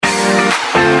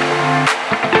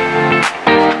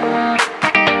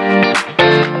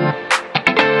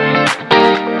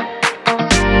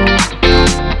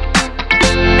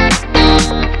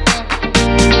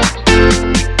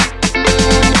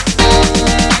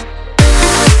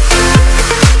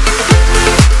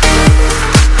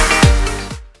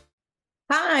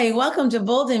Hi, welcome to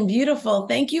Bold and Beautiful.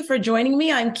 Thank you for joining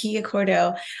me. I'm Kia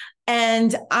Cordo,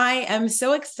 and I am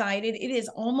so excited. It is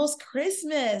almost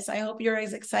Christmas. I hope you're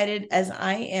as excited as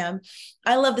I am.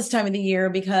 I love this time of the year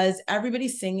because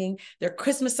everybody's singing. There are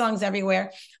Christmas songs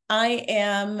everywhere. I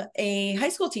am a high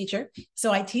school teacher,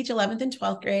 so I teach 11th and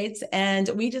 12th grades, and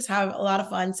we just have a lot of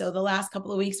fun. So the last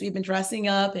couple of weeks, we've been dressing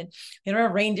up and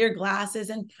our reindeer glasses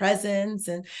and presents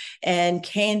and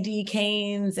candy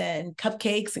canes and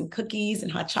cupcakes and cookies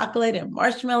and hot chocolate and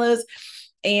marshmallows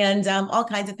and all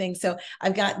kinds of things. So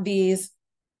I've got these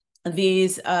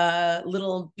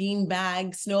little bean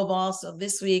bag snowballs. So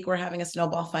this week we're having a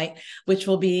snowball fight, which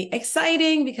will be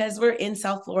exciting because we're in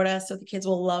South Florida. So the kids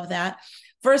will love that.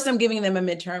 First, I'm giving them a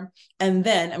midterm, and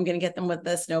then I'm going to get them with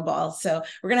the snowballs. So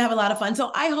we're going to have a lot of fun.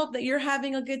 So I hope that you're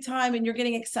having a good time and you're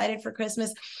getting excited for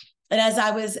Christmas. And as I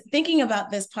was thinking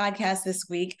about this podcast this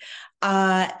week,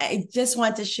 I just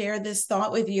want to share this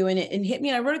thought with you. And it hit me.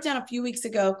 And I wrote it down a few weeks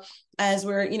ago as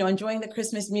we're, enjoying the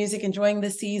Christmas music, enjoying the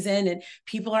season, and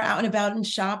people are out and about and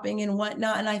shopping and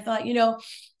whatnot. And I thought,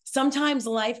 sometimes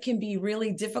life can be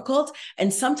really difficult,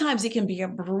 and sometimes it can be a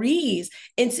breeze.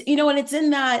 It's, and it's in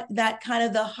that kind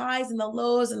of the highs and the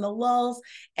lows and the lulls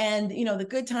and, the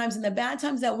good times and the bad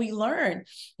times that we learn,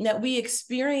 that we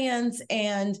experience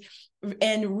and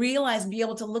realize, be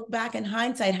able to look back in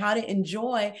hindsight, how to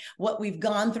enjoy what we've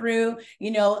gone through.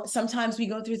 Sometimes we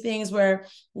go through things where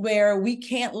we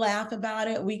can't laugh about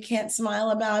it, we can't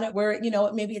smile about it, where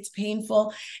maybe it's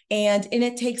painful, and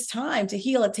it takes time to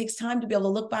heal. It takes time to be able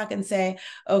to look back and say,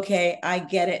 okay, I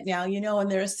get it now,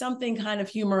 and there is something kind of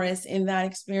humorous in that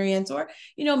experience, or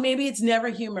maybe it's never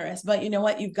humorous, but you know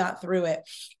what, you've got through it.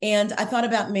 And I thought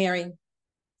about Mary.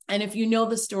 And if you know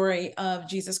the story of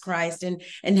Jesus Christ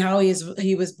and how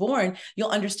he was born, you'll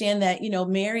understand that,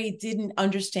 Mary didn't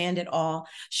understand it all.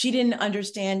 She didn't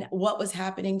understand what was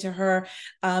happening to her.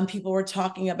 People were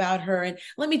talking about her. And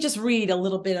let me just read a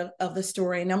little bit of the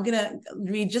story. And I'm going to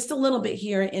read just a little bit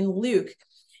here in Luke,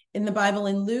 in the Bible,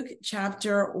 in Luke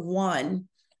chapter 1,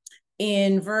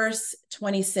 in verse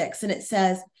 26. And it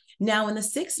says, "Now in the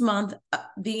 6th month,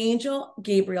 the angel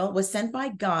Gabriel was sent by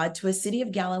God to a city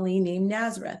of Galilee named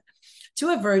Nazareth, to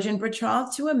a virgin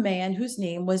betrothed to a man whose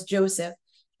name was Joseph,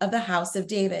 of the house of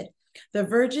David. The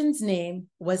virgin's name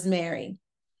was Mary.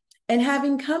 And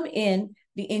having come in,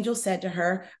 the angel said to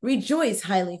her, 'Rejoice,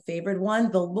 highly favored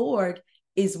one, the Lord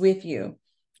is with you.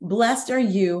 Blessed are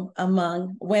you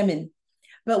among women.'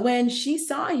 But when she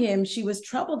saw him, she was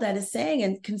troubled at his saying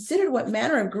and considered what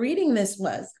manner of greeting this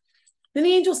was. Then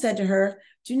the angel said to her,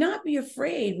 'Do not be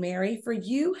afraid, Mary, for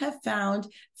you have found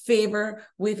favor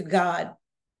with God.'"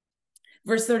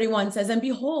 Verse 31 says, "And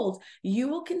behold, you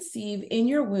will conceive in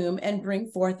your womb and bring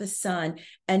forth a son,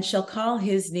 and shall call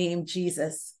his name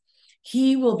Jesus.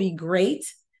 He will be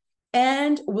great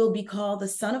and will be called the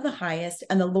Son of the Highest,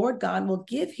 and the Lord God will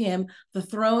give him the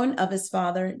throne of his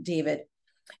father David.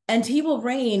 And he will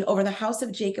reign over the house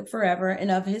of Jacob forever,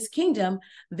 and of his kingdom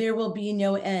there will be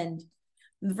no end."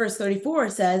 Verse 34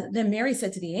 says, "Then Mary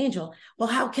said to the angel, 'Well,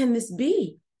 how can this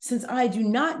be, since I do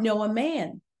not know a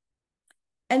man?'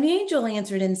 And the angel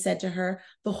answered and said to her,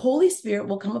 'The Holy Spirit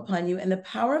will come upon you, and the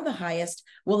power of the highest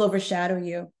will overshadow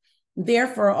you.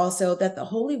 Therefore also that the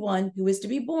Holy One who is to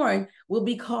be born will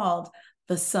be called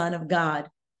the Son of God.'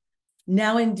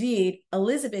 Now indeed,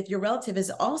 Elizabeth, your relative,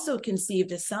 has also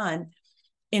conceived a son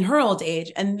in her old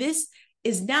age, and this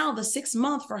is now the 6th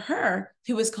month for her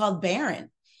who is called barren.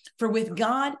 For with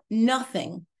God,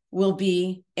 nothing will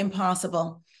be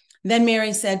impossible." Then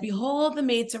Mary said, "Behold, the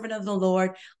maidservant of the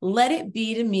Lord, let it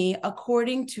be to me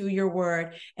according to your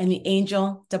word." And the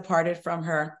angel departed from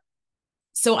her.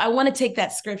 So I want to take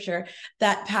that scripture,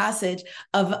 that passage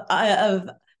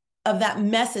of that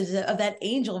message, of that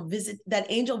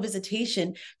angel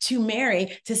visitation to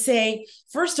Mary, to say,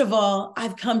 first of all,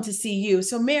 I've come to see you.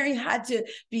 So Mary had to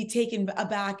be taken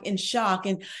aback, in shock,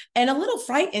 and a little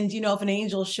frightened, if an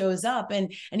angel shows up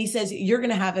and he says, "You're going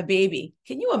to have a baby."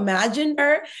 Can you imagine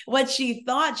her, what she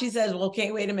thought? She says, "Well,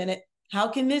 okay, wait a minute. How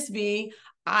can this be?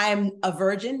 I'm a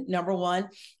virgin, number one.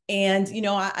 And,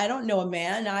 I don't know a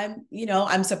man.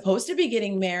 I'm supposed to be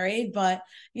getting married, but,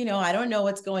 I don't know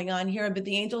what's going on here." But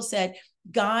the angel said,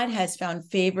 "God has found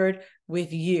favored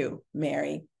with you,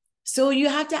 Mary." So you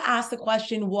have to ask the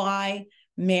question, why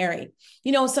Mary?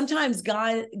 Sometimes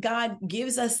God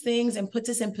gives us things and puts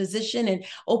us in position and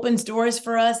opens doors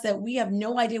for us that we have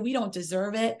no idea. We don't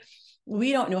deserve it.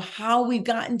 We don't know how we've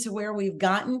gotten to where we've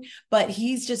gotten, but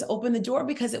he's just opened the door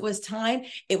because it was time.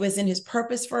 It was in his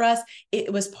purpose for us.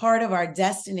 It was part of our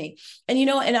destiny. And,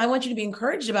 and I want you to be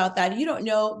encouraged about that. You don't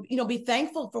know, be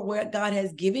thankful for what God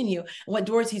has given you, what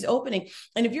doors he's opening.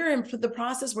 And if you're in the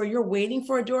process where you're waiting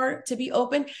for a door to be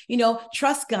open,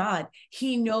 trust God.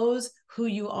 He knows who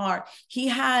you are. He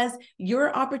has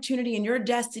your opportunity and your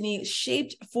destiny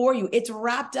shaped for you. It's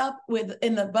wrapped up with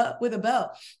a bow.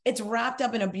 It's wrapped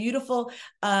up in a beautiful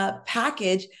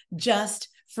package just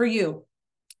for you.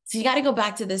 So you got to go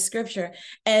back to this scripture.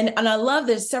 And I love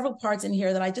there's several parts in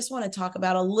here that I just want to talk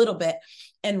about a little bit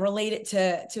and relate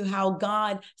it to how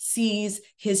God sees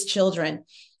his children.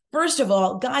 First of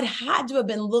all, God had to have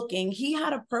been looking. He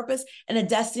had a purpose and a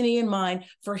destiny in mind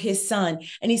for his son.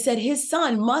 And he said his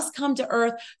son must come to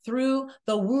earth through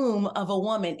the womb of a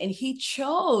woman. And he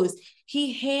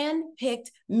handpicked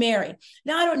Mary.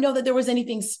 Now, I don't know that there was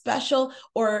anything special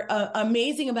or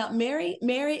amazing about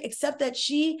Mary, except that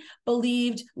she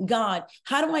believed God.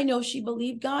 How do I know she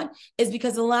believed God? Is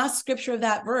because the last scripture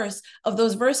of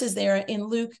those verses there in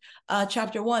Luke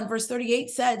chapter 1, verse 38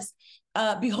 says,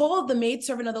 behold, the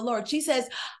maidservant of the Lord. She says,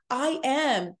 I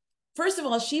am. First of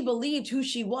all, she believed who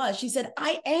she was. She said,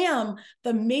 I am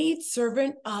the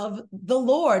maidservant of the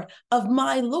Lord, of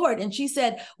my Lord. And she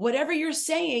said, whatever you're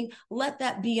saying, let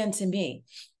that be unto me.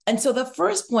 And so the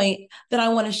first point that I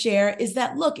want to share is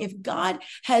that, look, if God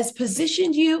has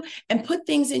positioned you and put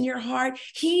things in your heart,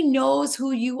 he knows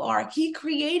who you are. He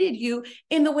created you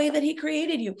in the way that he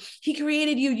created you. He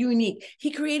created you unique.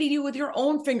 He created you with your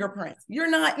own fingerprints. You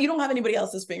don't have anybody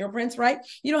else's fingerprints, right?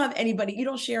 You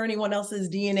don't share anyone else's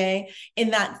DNA in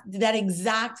that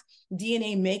exact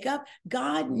DNA makeup.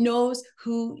 God knows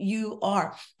who you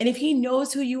are. And if he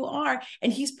knows who you are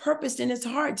and he's purposed in his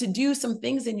heart to do some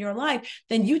things in your life,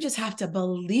 then you just have to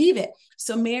believe it.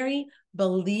 So Mary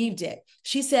believed it.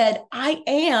 She said, I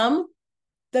am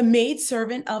the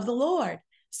maidservant of the Lord.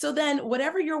 So then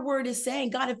whatever your word is saying,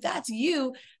 God, if that's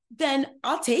you, then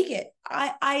I'll take it.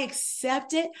 I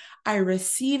accept it. I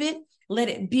receive it. Let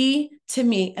it be to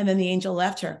me. And then the angel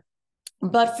left her.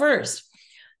 But first,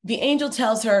 the angel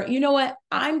tells her, you know what?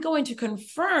 I'm going to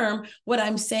confirm what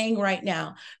I'm saying right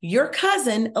now. Your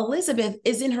cousin, Elizabeth,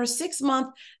 is in her 6th month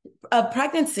of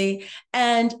pregnancy,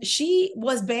 and she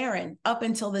was barren up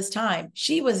until this time.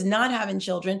 She was not having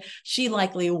children. She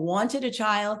likely wanted a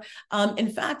child.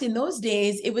 In fact, in those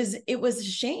days, it was a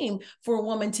shame for a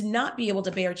woman to not be able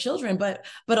to bear children. But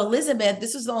Elizabeth,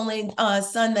 this is the only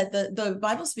son that the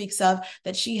Bible speaks of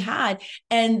that she had.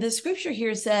 And the scripture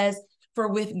here says, for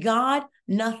with God,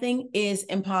 nothing is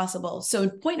impossible. So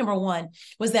point number 1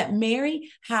 was that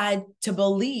Mary had to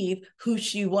believe who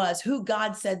she was, who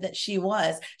God said that she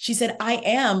was. She said, I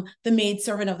am the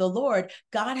maidservant of the Lord.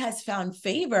 God has found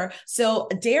favor. So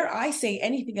dare I say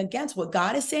anything against what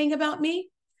God is saying about me?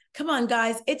 Come on,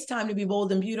 guys. It's time to be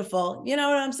bold and beautiful. You know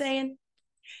what I'm saying?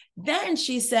 Then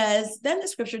the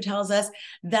scripture tells us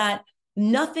that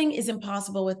nothing is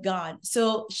impossible with God.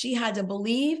 So she had to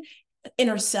believe in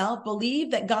herself, believe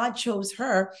that God chose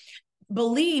her,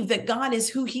 believe that God is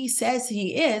who he says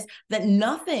he is, that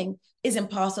nothing is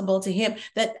impossible to him,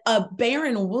 that a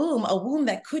barren womb, a womb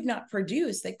that could not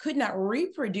produce, that could not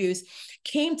reproduce,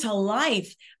 came to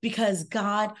life because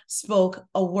God spoke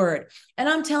a word. And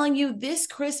I'm telling you, this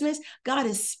Christmas, God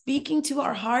is speaking to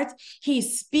our hearts.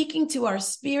 He's speaking to our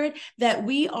spirit that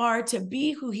we are to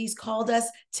be who he's called us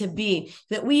to be,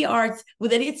 that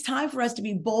it's time for us to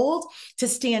be bold, to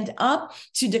stand up,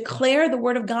 to declare the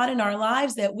word of God in our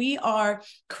lives, that we are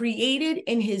created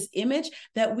in his image,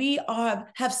 that we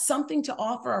have something to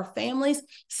offer our families,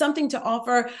 something to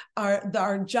offer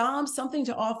our jobs, something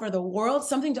to offer the world,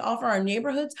 something to offer our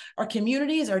neighborhoods, our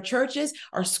communities, our churches,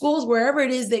 our schools, wherever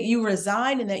it is that you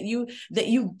reside and that you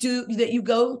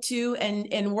go to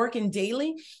and work in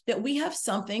daily, that we have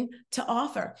something to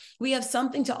offer. We have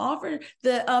something to offer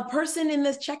the person in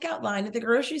the checkout line at the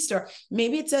grocery store.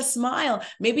 Maybe it's a smile.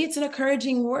 Maybe it's an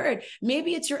encouraging word.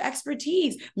 Maybe it's your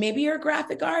expertise. Maybe you're a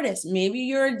graphic artist. Maybe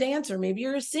you're a dancer. Maybe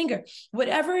you're a singer.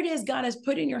 Whatever it is God has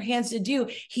put in your hands to do,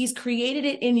 he's created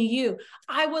it in you.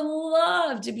 I would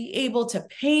love to be able to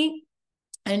paint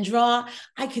and draw.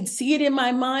 I could see it in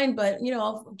my mind, but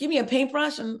give me a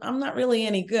paintbrush and I'm not really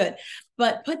any good.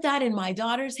 But put that in my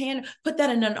daughter's hand, put that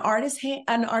in an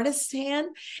artist's hand,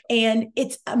 and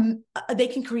they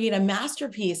can create a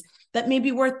masterpiece that may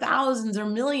be worth thousands or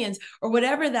millions or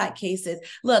whatever that case is.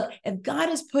 Look, if God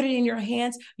has put it in your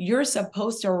hands, you're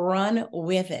supposed to run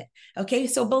with it. Okay,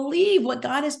 so believe what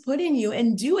God has put in you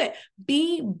and do it.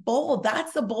 Be bold.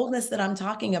 That's the boldness that I'm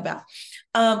talking about.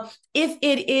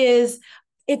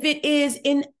 if it is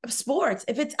in sports,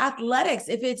 if it's athletics,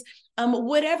 if it's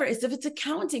whatever, if it's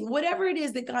accounting, whatever it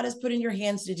is that God has put in your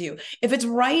hands to do, if it's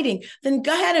writing, then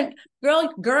go ahead and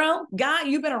girl, guy,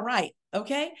 you better write.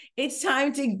 Okay. It's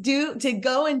time to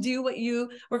go and do what you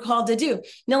were called to do.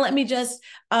 Now, let me just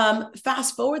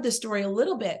fast forward the story a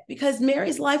little bit, because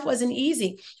Mary's life wasn't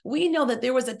easy. We know that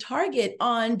there was a target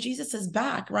on Jesus's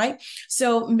back, right?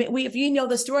 So if you know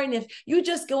the story, and if you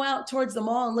just go out towards the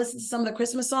mall and listen to some of the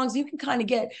Christmas songs, you can kind of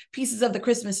get pieces of the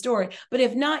Christmas story. But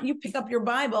if not, you pick up your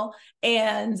Bible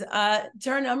and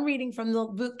I'm reading from the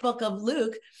book of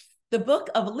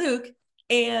Luke,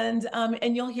 and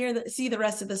you'll see the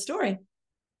rest of the story.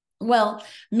 Well,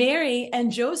 Mary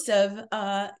and Joseph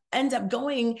end up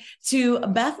going to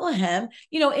Bethlehem.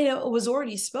 It was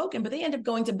already spoken, but they end up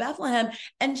going to Bethlehem,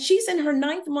 and she's in her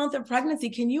 9th month of pregnancy.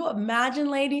 Can you imagine,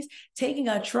 ladies, taking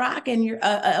a track and you're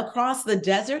across the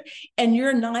desert, and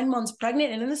you're 9 months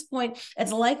pregnant? And at this point,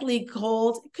 it's likely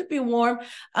cold. It could be warm.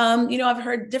 I've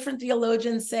heard different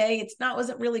theologians say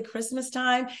wasn't really Christmas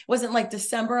time. It wasn't like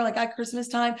December, like at Christmas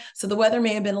time. So the weather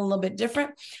may have been a little bit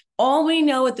different. All we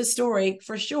know at the story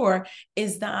for sure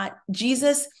is that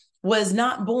Jesus was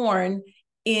not born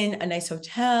in a nice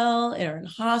hotel or in a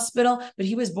hospital, but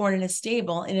he was born in a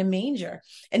stable, in a manger,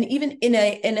 and even in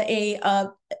a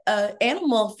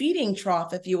animal feeding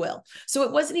trough, if you will. So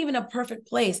it wasn't even a perfect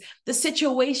place. The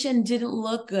situation didn't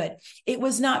look good. It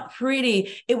was not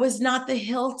pretty. It was not the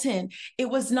Hilton. It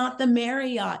was not the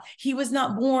Marriott. He was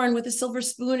not born with a silver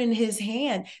spoon in his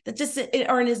hand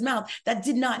or in his mouth. That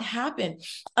did not happen.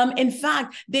 In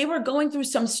fact, they were going through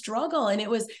some struggle, and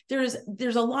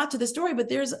there's a lot to the story, but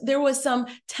there was some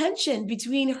tension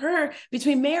between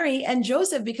Mary and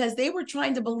Joseph, because they were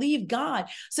trying to believe God.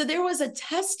 So there was a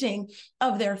testing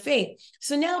of their faith.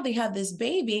 So now they have this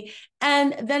baby,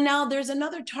 and then now there's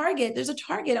a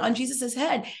target on Jesus's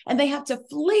head, and they have to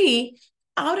flee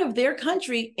out of their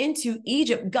country into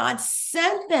Egypt. God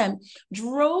sent them,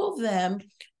 drove them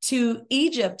to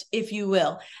Egypt, if you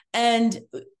will. And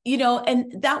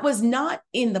that was not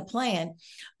in the plan,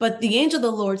 but the angel of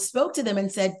the Lord spoke to them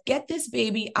and said, get this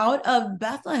baby out of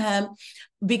Bethlehem,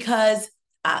 because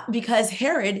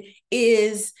Herod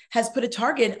has put a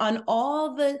target on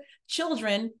all the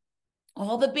children,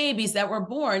 all the babies that were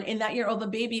born in that year,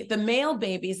 the male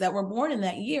babies that were born in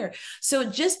that year. So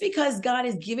just because God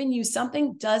has given you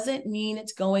something doesn't mean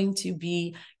it's going to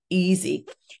be easy.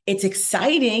 It's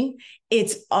exciting.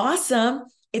 It's awesome.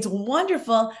 It's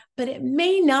wonderful, but it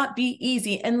may not be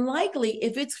easy. And likely,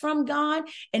 if it's from God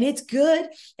and it's good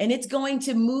and it's going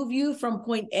to move you from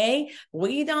point A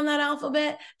way down that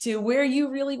alphabet to where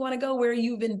you really want to go, where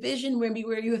you've envisioned, maybe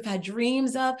where you have had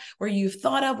dreams of, where you've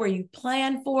thought of, where you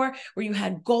planned for, where you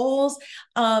had goals,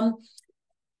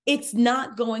 it's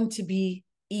not going to be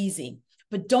easy.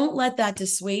 But don't let that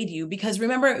dissuade you, because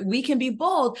remember, we can be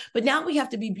bold, but now we have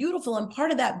to be beautiful. And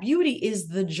part of that beauty is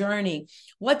the journey.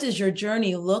 What does your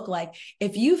journey look like?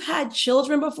 If you've had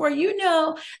children before, you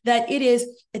know that it's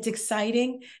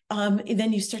exciting. And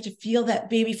then you start to feel that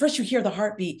baby. First, you hear the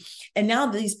heartbeat. And now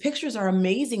these pictures are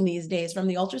amazing these days from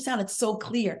the ultrasound. It's so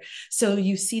clear. So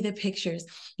you see the pictures,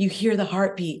 you hear the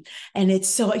heartbeat, and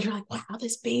you're like, wow,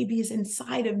 this baby is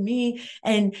inside of me.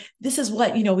 And this is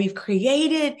what, we've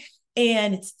created.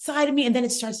 And it's inside of me, and then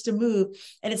it starts to move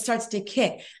and it starts to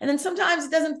kick. And then sometimes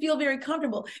it doesn't feel very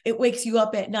comfortable. It wakes you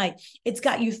up at night. It's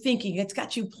got you thinking, it's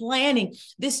got you planning.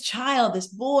 This child, this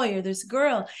boy or this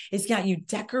girl, it's got you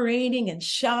decorating and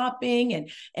shopping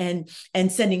and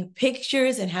sending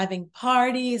pictures and having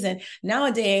parties. And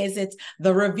nowadays it's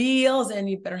the reveals, and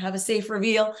you better have a safe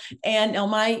reveal. And now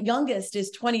my youngest is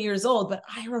 20 years old, but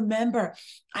I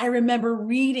remember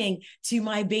reading to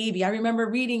my baby. I remember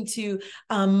reading to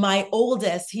my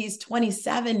oldest. He's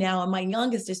 27 now, and my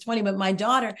youngest is 20, but my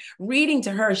daughter, reading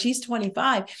to her, she's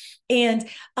 25, and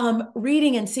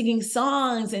reading and singing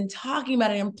songs and talking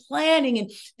about it and planning and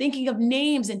thinking of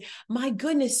names. And my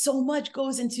goodness, so much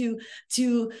goes into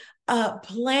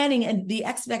planning and the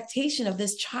expectation of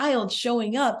this child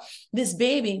showing up, this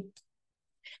baby.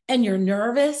 And you're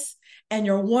nervous, and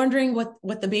you're wondering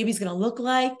what the baby's going to look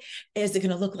like. Is it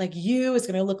going to look like you? Is it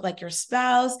going to look like your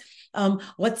spouse?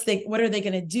 What are they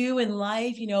going to do in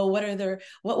life?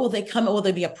 What will they come? Will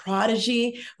they be a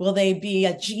prodigy? Will they be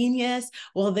a genius?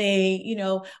 Will they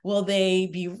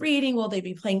be reading? Will they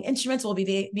be playing instruments? Will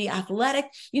they be athletic?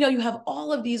 You have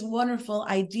all of these wonderful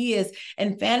ideas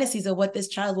and fantasies of what this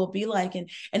child will be like,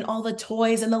 and all the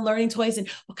toys and the learning toys, and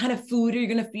what kind of food are you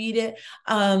going to feed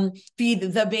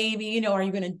the baby? Are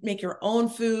you going to make your own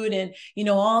food, and,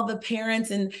 all the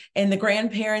parents and the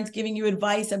grandparents giving you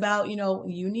advice about,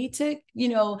 you need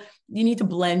to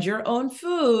blend your own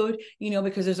food,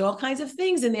 because there's all kinds of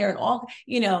things in there, and all,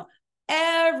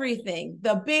 everything,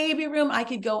 the baby room, I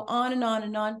could go on and on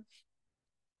and on.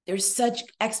 There's such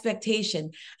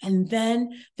expectation. And then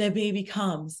the baby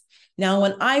comes. Now,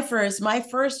 when my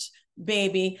first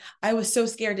baby, I was so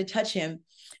scared to touch him,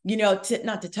 not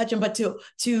to touch him, but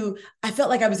I felt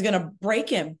like I was going to break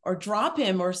him or drop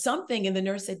him or something. And the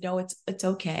nurse said, no, it's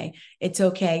okay. It's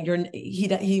okay.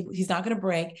 He's not going to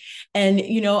break. And,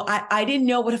 I didn't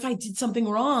know, what if I did something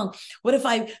wrong? What if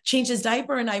I changed his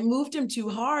diaper and I moved him too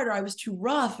hard, or I was too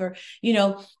rough, or,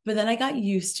 but then I got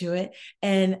used to it.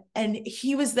 And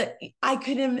he was I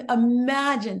couldn't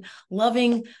imagine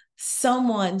loving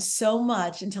someone so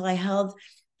much until I held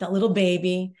that little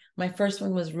baby. My first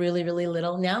one was really, really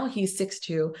little. Now he's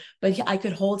 6'2", but I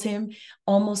could hold him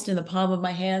almost in the palm of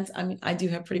my hands. I mean, I do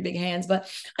have pretty big hands, but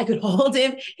I could hold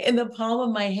him in the palm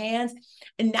of my hands.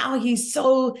 And now he's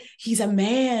a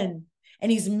man,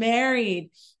 and he's married,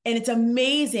 and it's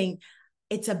amazing.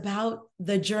 It's about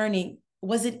the journey.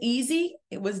 Was it easy?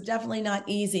 It was definitely not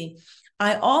easy.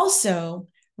 I also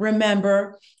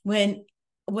remember when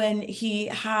he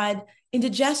had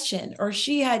indigestion, or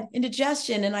she had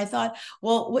indigestion, and I thought,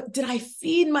 well, what did I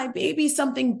feed my baby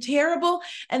something terrible?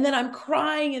 And then I'm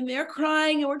crying, and they're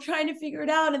crying, and we're trying to figure it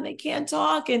out, and they can't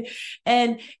talk.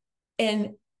 And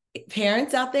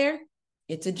parents out there,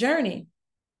 it's a journey.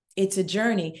 It's a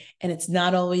journey, and it's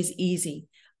not always easy,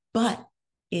 but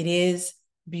it is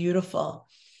beautiful.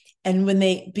 And when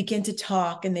they begin to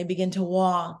talk, and they begin to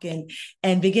walk,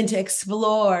 and begin to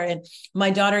explore. And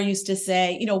my daughter used to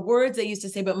say, words they used to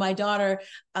say, but my daughter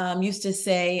used to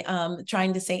say,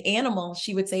 trying to say animal,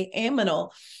 she would say aminal.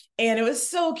 And it was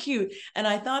so cute. And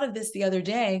I thought of this the other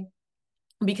day,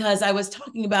 because I was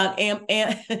talking about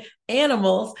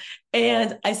animals,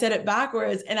 and I said it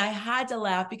backwards, and I had to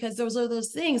laugh, because those are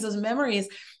those things, those memories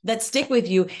that stick with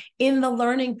you in the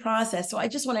learning process. So I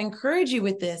just want to encourage you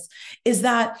with this, is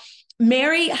that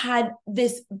Mary had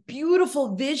this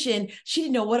beautiful vision. She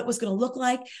didn't know what it was going to look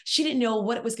like. She didn't know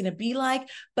what it was going to be like,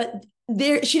 but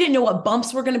she didn't know what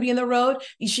bumps were going to be in the road.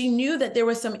 She knew that there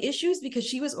were some issues, because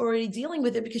she was already dealing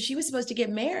with it, because she was supposed to get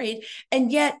married.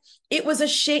 And yet it was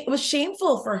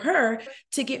shameful for her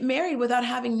to get married without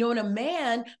having known a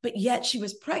man, but yet she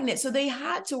was pregnant. So they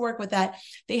had to work with that.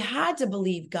 They had to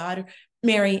believe God,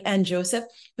 Mary and Joseph.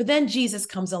 But then Jesus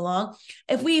comes along.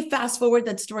 If we fast forward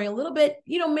that story a little bit,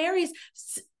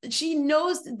 she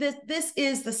knows that this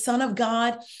is the Son of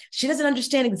God. She doesn't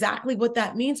understand exactly what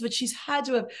that means, but she's had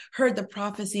to have heard the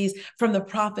prophecies from the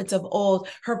prophets of old,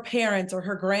 her parents or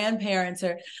her grandparents,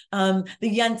 or the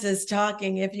Yentas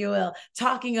talking, if you will,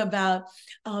 talking about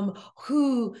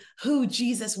who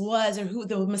Jesus was, or who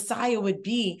the Messiah would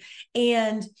be.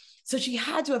 And so she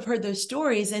had to have heard those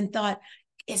stories and thought,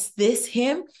 is this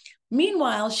him?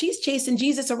 Meanwhile, she's chasing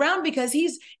Jesus around, because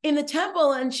he's in the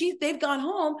temple, and they've gone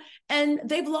home and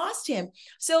they've lost him.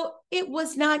 So it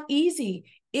was not easy.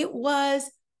 It was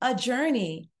a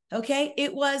journey. Okay.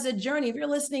 It was a journey. If you're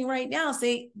listening right now,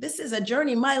 say, this is a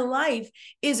journey. My life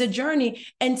is a journey.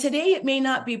 And today it may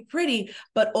not be pretty,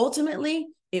 but ultimately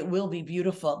it will be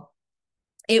beautiful.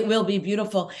 It will be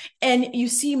beautiful. And you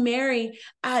see Mary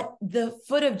at the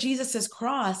foot of Jesus's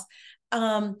cross,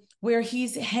 where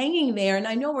he's hanging there. And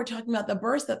I know we're talking about the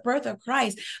birth of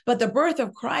Christ, but the birth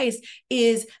of Christ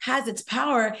has its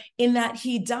power in that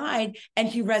he died and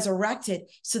he resurrected,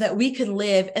 so that we could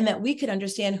live, and that we could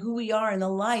understand who we are in the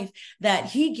life that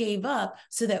he gave up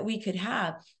so that we could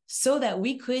have, so that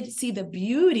we could see the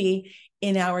beauty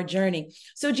in our journey.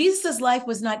 So Jesus's life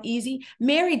was not easy.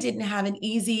 Mary didn't have an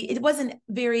easy, it wasn't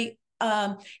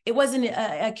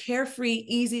a carefree,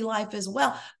 easy life as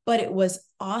well, but it was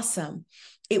awesome.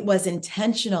 It was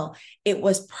intentional. It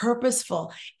was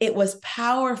purposeful. It was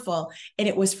powerful. And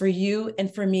it was for you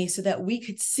and for me, so that we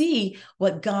could see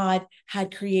what God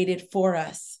had created for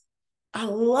us. I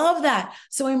love that.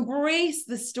 So embrace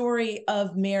the story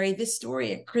of Mary, this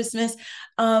story at Christmas.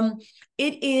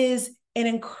 It is an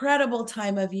incredible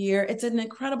time of year. It's an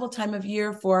incredible time of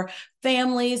year for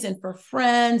families, and for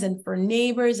friends, and for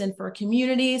neighbors, and for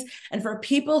communities, and for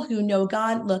people who know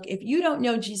God. Look, if you don't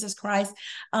know Jesus Christ,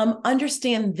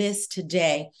 understand this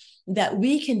today, that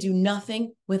we can do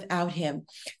nothing without him,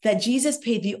 that Jesus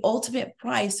paid the ultimate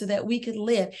price so that we could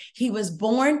live. He was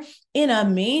born in a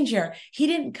manger. He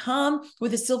didn't come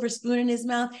with a silver spoon in his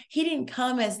mouth. He didn't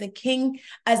come as the King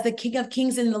of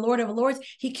Kings and the Lord of Lords.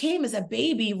 He came as a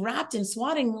baby wrapped in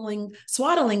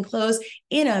swaddling clothes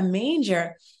in a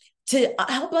manger, to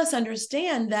help us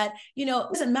understand that, it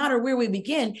doesn't matter where we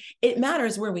begin, it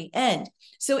matters where we end.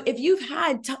 So if you've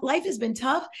had, life has been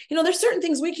tough, there's certain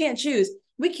things we can't choose.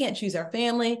 We can't choose our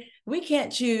family. We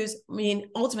can't choose,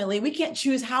 ultimately, we can't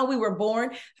choose how we were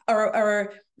born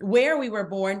or where we were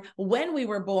born, when we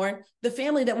were born, the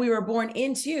family that we were born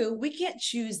into. We can't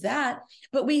choose that,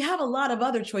 but we have a lot of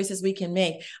other choices we can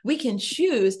make. We can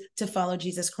choose to follow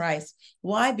Jesus Christ.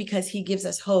 Why? Because he gives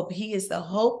us hope. He is the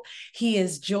hope. He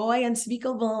is joy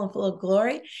unspeakable and full of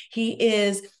glory. He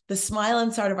is the smile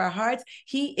inside of our hearts.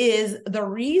 He is the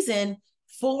reason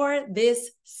for this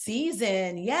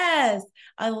season. Yes,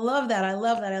 I love that. I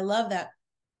love that. I love that.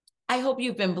 I hope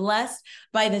you've been blessed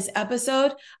by this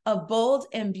episode of Bold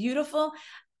and Beautiful.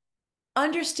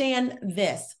 Understand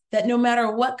this, that no matter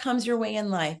what comes your way in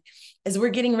life, as we're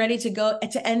getting ready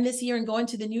to end this year and go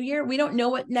into the new year, we don't know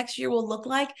what next year will look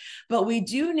like, but we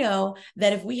do know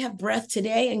that if we have breath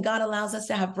today and God allows us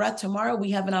to have breath tomorrow, we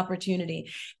have an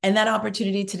opportunity. And that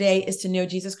opportunity today is to know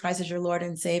Jesus Christ as your Lord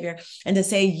and Savior, and to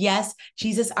say, yes,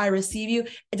 Jesus, I receive you.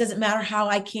 It doesn't matter how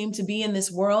I came to be in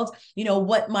this world,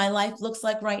 what my life looks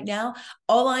like right now.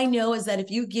 All I know is that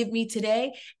if you give me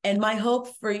today and my hope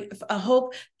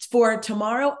for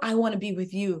tomorrow, I want to be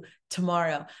with you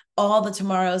tomorrow, all the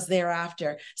tomorrows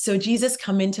thereafter. So Jesus,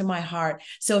 come into my heart.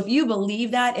 So if you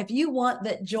believe that, if you want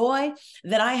that joy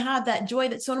that I have, that joy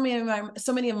that so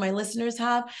many of my listeners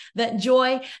have, that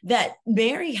joy that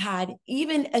Mary had,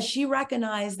 even as she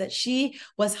recognized that she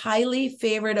was highly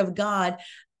favored of God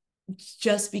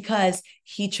just because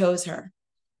he chose her.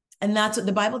 And that's what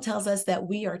the Bible tells us, that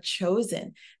we are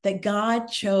chosen, that God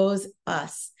chose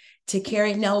us to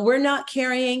carry. Now, we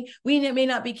may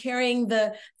not be carrying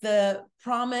the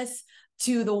promise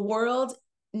to the world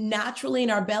naturally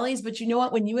in our bellies, but you know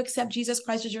what? When you accept Jesus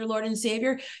Christ as your Lord and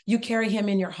Savior, you carry him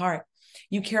in your heart.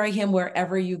 You carry him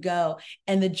wherever you go.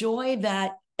 And the joy,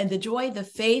 the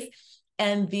faith,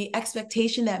 and the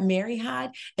expectation that Mary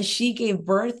had as she gave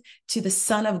birth to the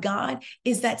Son of God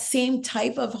is that same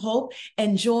type of hope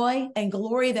and joy and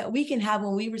glory that we can have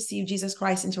when we receive Jesus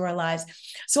Christ into our lives.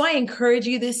 So I encourage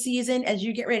you this season, as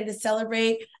you get ready to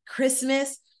celebrate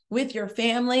Christmas with your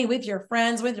family, with your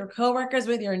friends, with your coworkers,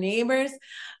 with your neighbors,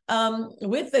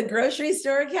 with the grocery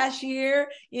store cashier,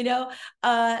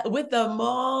 with the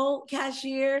mall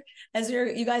cashier, as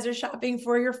you guys are shopping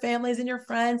for your families and your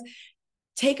friends.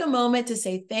 Take a moment to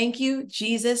say, thank you,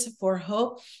 Jesus, for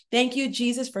hope. Thank you,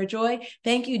 Jesus, for joy.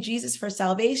 Thank you, Jesus, for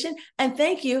salvation. And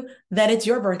thank you that it's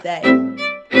your birthday.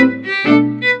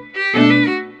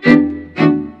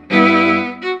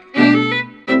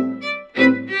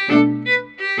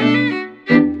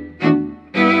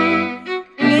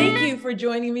 Thank you for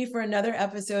joining me for another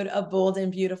episode of Bold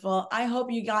and Beautiful. I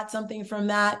hope you got something from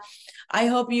that. I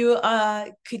hope you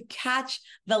could catch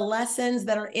the lessons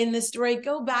that are in this story.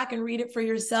 Go back and read it for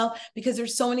yourself, because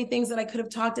there's so many things that I could have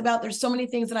talked about. There's so many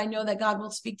things that I know that God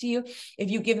will speak to you if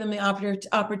you give them the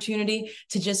opportunity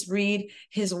to just read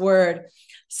his word.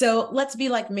 So let's be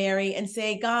like Mary and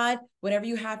say, God, whatever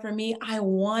you have for me, I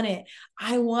want it.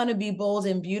 I want to be bold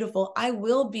and beautiful. I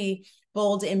will be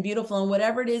bold and beautiful. And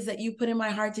whatever it is that you put in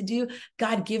my heart to do,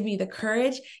 God, give me the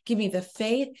courage, give me the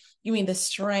faith, give me the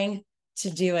strength to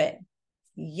do it.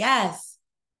 Yes.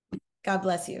 God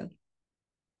bless you.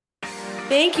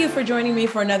 Thank you for joining me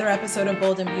for another episode of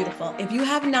Bold and Beautiful. If you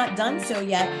have not done so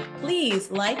yet, please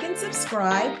like and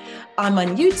subscribe. I'm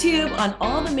on YouTube, on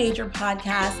all the major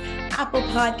podcasts, Apple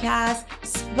Podcasts,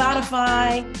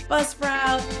 Spotify,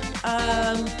 Buzzsprout,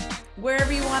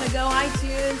 wherever you want to go,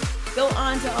 iTunes. Go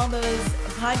on to all those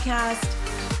podcast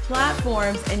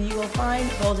platforms and you will find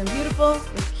Bold and Beautiful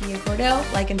with Kia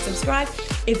Cordell. Like and subscribe.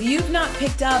 If you've not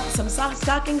picked up some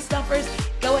stocking stuffers,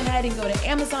 go ahead and go to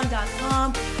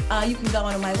Amazon.com. You can go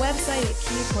onto my website at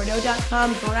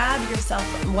KiaCordeaux.com. Grab yourself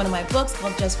one of my books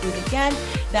called Just Breathe Again.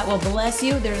 That will bless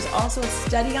you. There's also a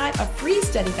study guide, a free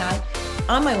study guide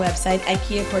on my website at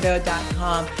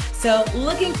KiaCordeaux.com. So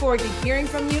looking forward to hearing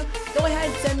from you. Go ahead,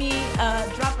 send me,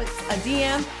 drop a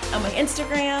DM on my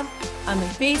Instagram, on my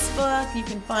Facebook. You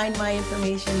can find my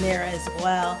information there as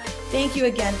well. Thank you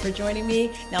again for joining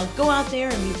me. Now go out there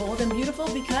and be bold and beautiful,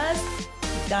 because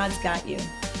God's got you.